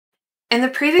In the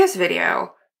previous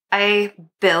video, I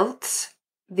built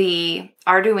the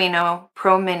Arduino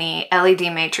Pro Mini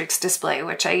LED matrix display,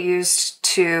 which I used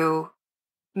to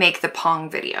make the Pong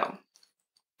video.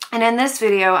 And in this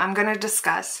video, I'm going to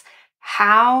discuss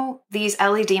how these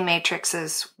LED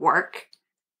matrices work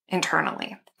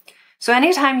internally. So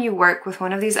anytime you work with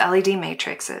one of these LED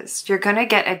matrices, you're going to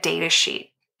get a data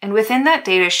sheet. And within that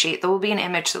data sheet, there will be an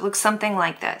image that looks something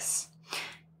like this.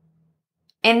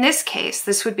 In this case,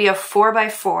 this would be a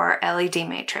 4x4 LED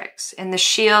matrix. In the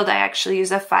shield, I actually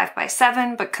use a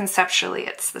 5x7, but conceptually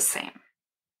it's the same.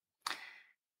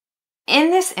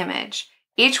 In this image,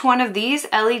 each one of these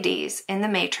LEDs in the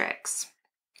matrix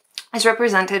is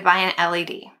represented by an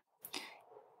LED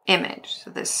image.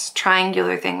 So this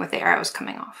triangular thing with the arrows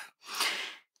coming off.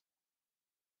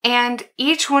 And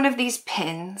each one of these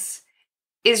pins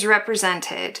is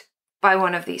represented by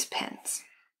one of these pins.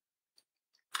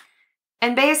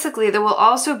 And basically, there will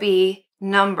also be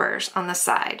numbers on the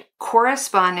side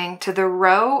corresponding to the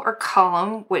row or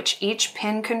column which each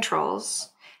pin controls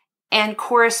and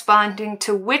corresponding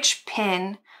to which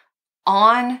pin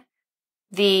on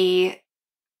the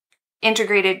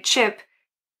integrated chip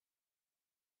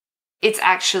it's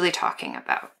actually talking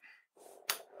about.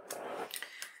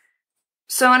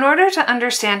 So in order to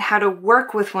understand how to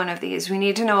work with one of these, we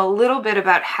need to know a little bit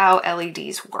about how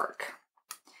LEDs work.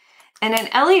 And an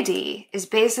LED is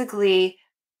basically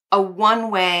a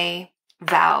one-way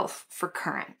valve for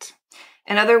current.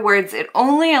 In other words, it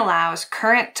only allows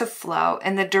current to flow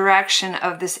in the direction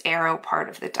of this arrow part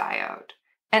of the diode.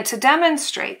 And to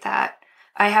demonstrate that,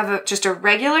 I have just a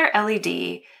regular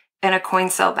LED and a coin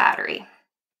cell battery.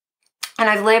 And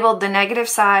I've labeled the negative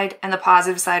side and the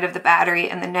positive side of the battery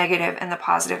and the negative and the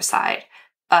positive side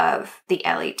of the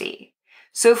LED.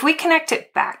 So if we connect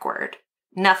it backward,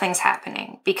 nothing's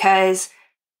happening because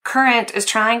current is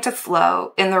trying to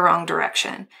flow in the wrong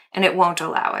direction and it won't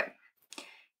allow it.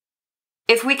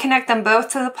 If we connect them both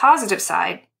to the positive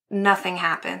side, nothing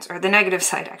happens, or the negative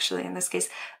side actually in this case,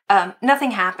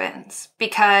 nothing happens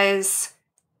because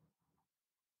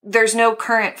there's no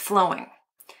current flowing.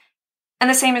 And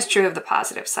the same is true of the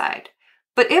positive side.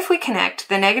 But if we connect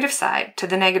the negative side to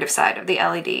the negative side of the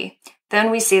LED,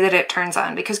 then we see that it turns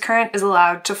on because current is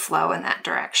allowed to flow in that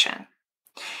direction.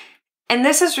 And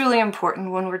this is really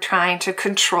important when we're trying to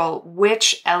control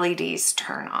which LEDs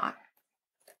turn on.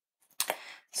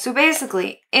 So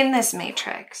basically, in this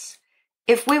matrix,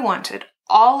 if we wanted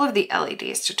all of the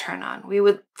LEDs to turn on, we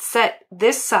would set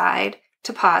this side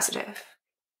to positive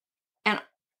and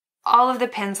all of the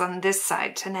pins on this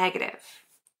side to negative.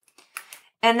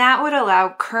 And that would allow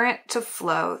current to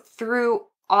flow through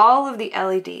all of the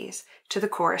LEDs to the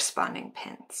corresponding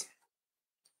pins.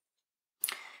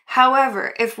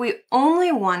 However, if we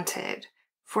only wanted,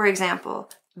 for example,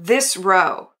 this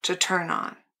row to turn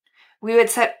on, we would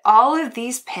set all of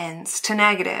these pins to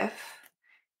negative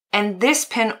and this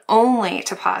pin only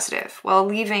to positive, while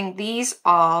leaving these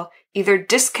all either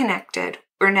disconnected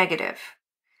or negative.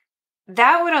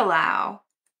 That would allow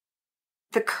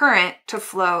the current to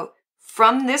flow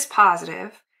from this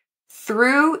positive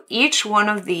through each one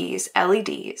of these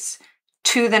LEDs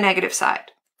to the negative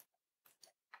side.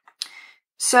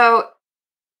 So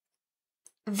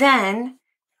then,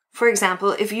 for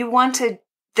example, if you wanted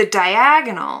the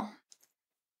diagonal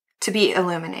to be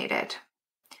illuminated,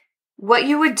 what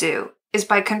you would do is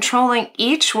by controlling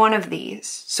each one of these,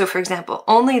 so for example,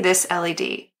 only this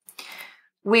LED,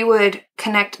 we would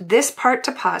connect this part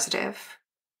to positive,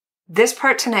 this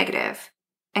part to negative,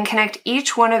 and connect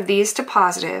each one of these to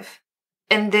positive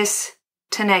and this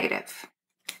to negative.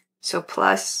 So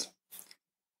plus,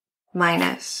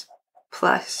 minus,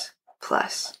 plus,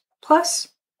 plus, plus,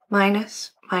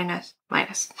 minus, minus,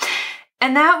 minus.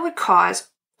 And that would cause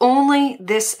only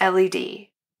this LED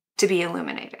to be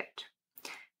illuminated.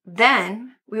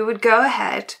 Then we would go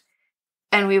ahead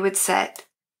and we would set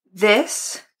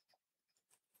this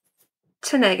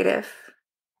to negative,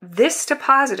 this to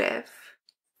positive,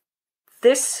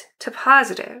 this to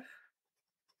positive,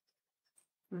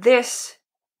 this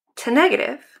to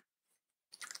negative,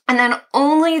 and then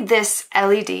only this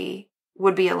LED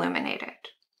would be illuminated.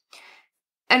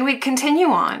 And we'd continue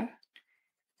on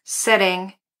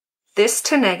setting this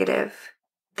to negative,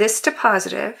 this to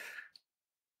positive,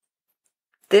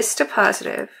 this to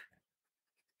positive,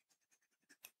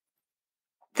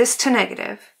 this to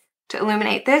negative, to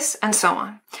illuminate this, and so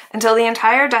on, until the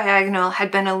entire diagonal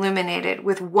had been illuminated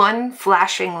with one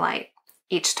flashing light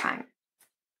each time.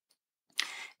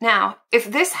 Now,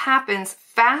 if this happens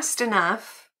fast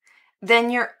enough,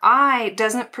 then your eye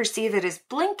doesn't perceive it as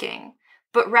blinking,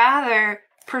 but rather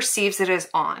perceives it as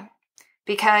on,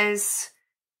 because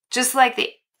Just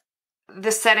like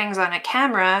the settings on a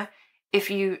camera,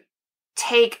 if you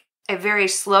take a very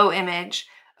slow image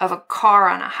of a car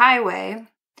on a highway,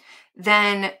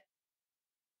 then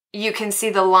you can see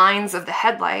the lines of the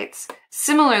headlights.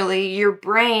 Similarly, your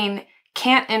brain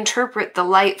can't interpret the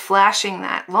light flashing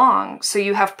that long, so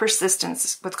you have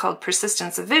persistence, what's called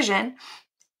persistence of vision,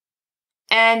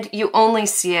 and you only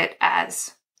see it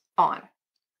as on.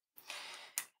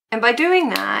 And by doing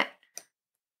that,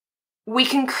 we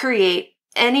can create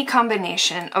any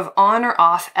combination of on or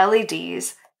off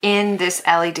LEDs in this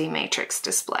LED matrix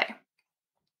display.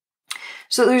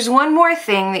 So there's one more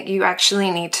thing that you actually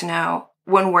need to know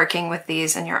when working with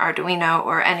these in your Arduino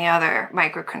or any other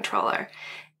microcontroller.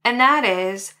 And that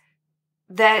is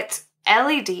that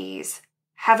LEDs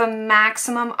have a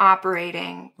maximum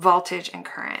operating voltage and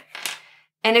current.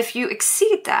 And if you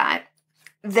exceed that,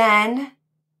 then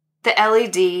the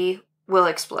LED will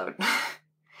explode,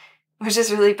 which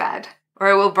is really bad, or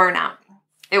it will burn out.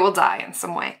 It will die in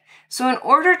some way. So in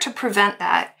order to prevent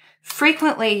that,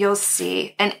 frequently you'll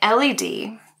see an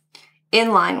LED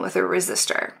in line with a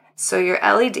resistor. So your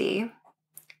LED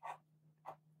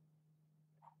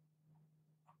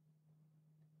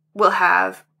will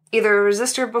have either a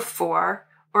resistor before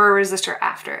or a resistor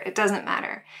after. It doesn't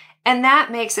matter. And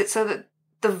that makes it so that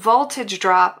the voltage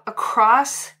drop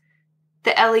across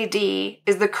the LED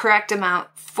is the correct amount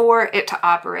for it to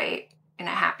operate in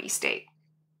a happy state.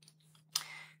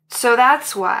 So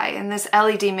that's why in this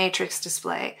LED matrix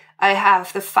display, I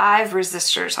have the 5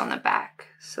 resistors on the back.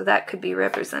 So that could be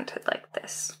represented like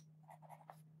this.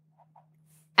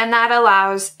 And that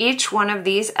allows each one of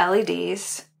these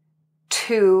LEDs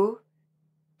to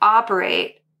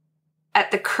operate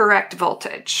at the correct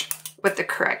voltage with the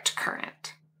correct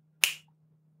current.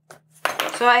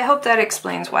 So I hope that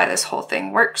explains why this whole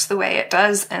thing works the way it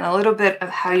does and a little bit of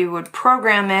how you would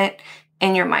program it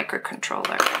in your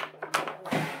microcontroller.